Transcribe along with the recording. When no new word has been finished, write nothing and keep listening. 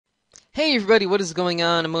Hey everybody, what is going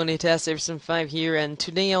on? I'm OnlyTask5 here, and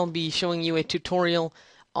today I'll be showing you a tutorial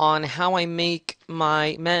on how I make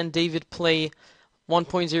my Matt and David play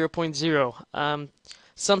 1.0.0.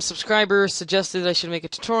 Some subscribers suggested I should make a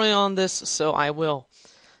tutorial on this, so I will.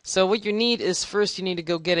 So what you need is first you need to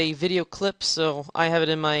go get a video clip, so I have it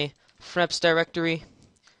in my Fraps directory.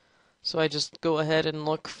 So I just go ahead and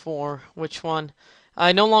look for which one.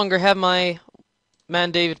 I no longer have my Matt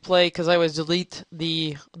and David play because I always delete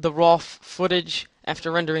the raw footage after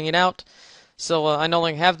rendering it out. So I no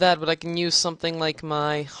longer have that, but I can use something like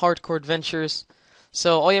my Hardcore Adventures.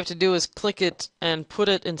 So all you have to do is click it and put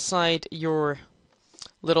it inside your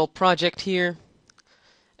little project here.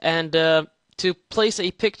 And to place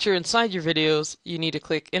a picture inside your videos, you need to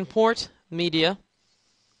click Import Media.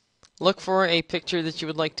 Look for a picture that you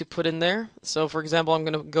would like to put in there. So for example, I'm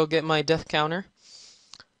going to go get my death counter.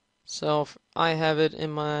 So I have it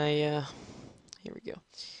in my, here we go,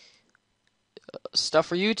 stuff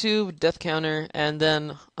for YouTube, death counter, and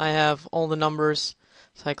then I have all the numbers.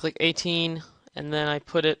 So I click 18, and then I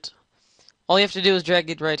put it, all you have to do is drag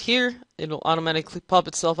it right here. It'll automatically pop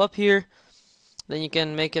itself up here. Then you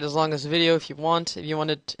can make it as long as a video if you want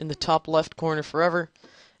it in the top left corner forever.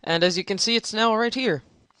 And as you can see, it's now right here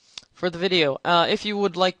for the video. If you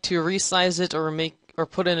would like to resize it or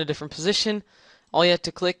put it in a different position, all you have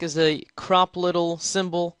to click is a crop little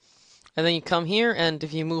symbol, and then you come here, and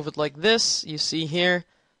if you move it like this, you see here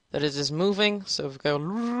that it is moving. So if you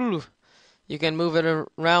go, you can move it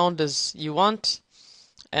around as you want.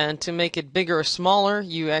 And to make it bigger or smaller,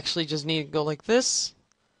 you actually just need to go like this.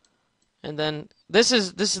 And then this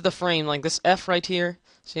is the frame, like this F right here.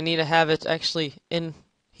 So you need to have it actually in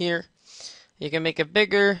here. You can make it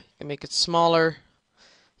bigger, you can make it smaller,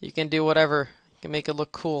 you can do whatever. You can make it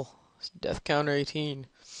look cool. Death counter 18.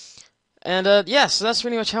 And yeah, so that's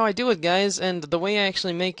pretty much how I do it, guys. And the way I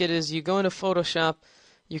actually make it is you go into Photoshop,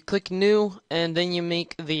 you click New, and then you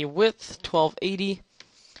make the width 1280,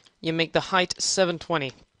 you make the height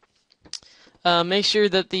 720. Make sure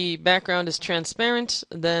that the background is transparent.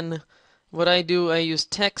 Then what I do, I use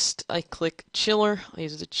text, I click chiller, I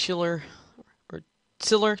use the chiller, or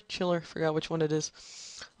chiller, forgot which one it is.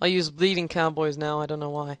 I use Bleeding Cowboys now, I don't know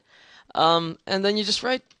why. And then you just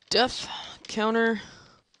write death counter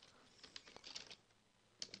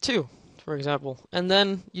 2, for example. And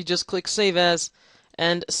then you just click Save As,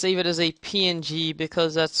 and save it as a PNG,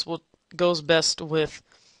 because that's what goes best with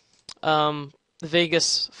the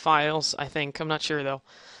Vegas files, I think. I'm not sure, though.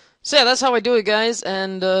 So yeah, that's how I do it, guys,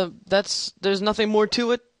 and there's nothing more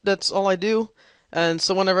to it. That's all I do. And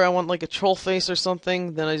so whenever I want like a troll face or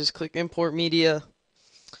something, then I just click Import Media.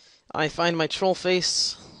 I find my troll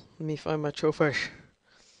face. Let me find my troll face.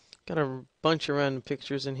 Got a bunch of random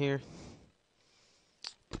pictures in here.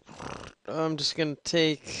 I'm just gonna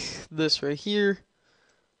take this right here,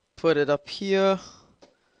 put it up here,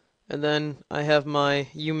 and then I have my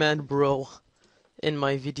You Mad Bro in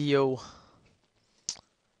my video.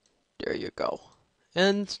 There you go.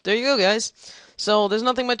 And there you go, guys. So there's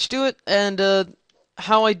nothing much to it, and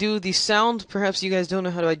how I do the sound, perhaps you guys don't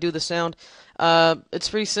know how I do the sound. It's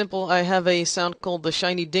pretty simple. I have a sound called the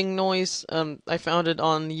shiny ding noise. I found it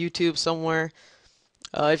on YouTube somewhere.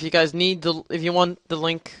 If you guys if you want the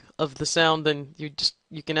link of the sound, then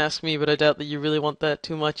you can ask me, but I doubt that you really want that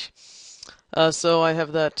too much. So I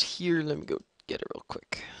have that here. Let me go get it real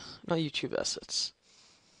quick. Not YouTube assets.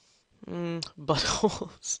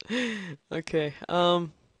 Buttholes. Okay.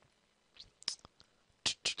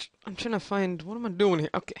 I'm trying to find, what am I doing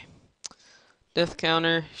here? Okay. Death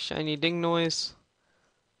counter, shiny ding noise.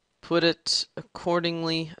 Put it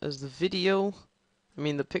accordingly as the video. I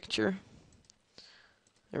mean the picture.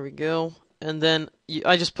 There we go. And then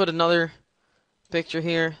I just put another picture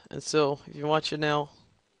here. And so if you watch it now,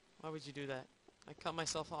 why would you do that? I cut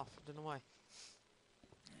myself off. I don't know why.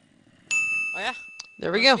 Oh yeah.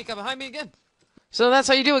 There we go. Sneak up behind me again. So that's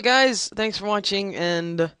how you do it, guys. Thanks for watching,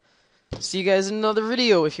 and see you guys in another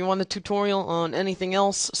video. If you want a tutorial on anything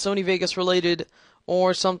else, Sony Vegas related,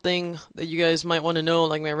 or something that you guys might want to know,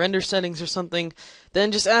 like my render settings or something,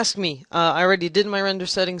 then just ask me. I already did my render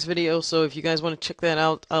settings video, so if you guys want to check that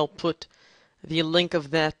out, I'll put the link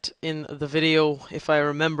of that in the video if I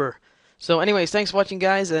remember. So anyways, thanks for watching,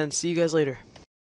 guys, and see you guys later.